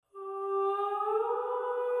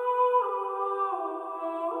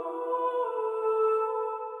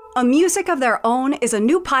A Music of Their Own is a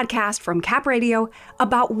new podcast from Cap Radio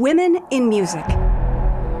about women in music.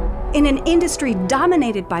 In an industry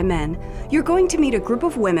dominated by men, you're going to meet a group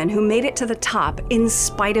of women who made it to the top in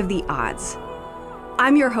spite of the odds.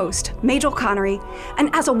 I'm your host, Majel Connery,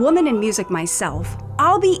 and as a woman in music myself,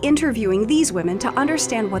 I'll be interviewing these women to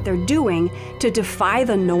understand what they're doing to defy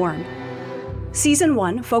the norm. Season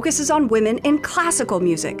 1 focuses on women in classical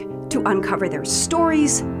music to uncover their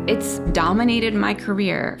stories. It's dominated my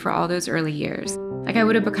career for all those early years. Like, I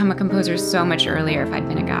would have become a composer so much earlier if I'd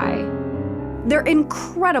been a guy. Their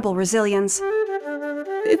incredible resilience.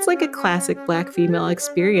 It's like a classic Black female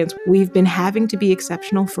experience. We've been having to be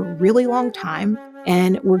exceptional for a really long time,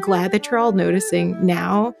 and we're glad that you're all noticing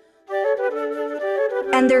now.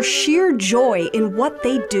 And their sheer joy in what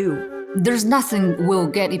they do. There's nothing will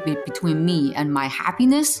get in between me and my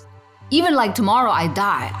happiness. Even like tomorrow I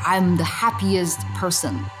die, I'm the happiest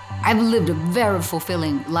person. I've lived a very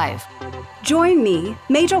fulfilling life. Join me,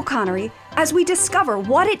 Majel Connery, as we discover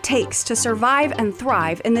what it takes to survive and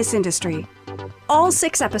thrive in this industry. All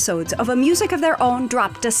 6 episodes of A Music of Their Own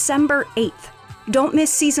drop December 8th. Don't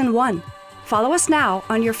miss Season 1. Follow us now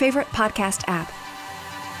on your favorite podcast app.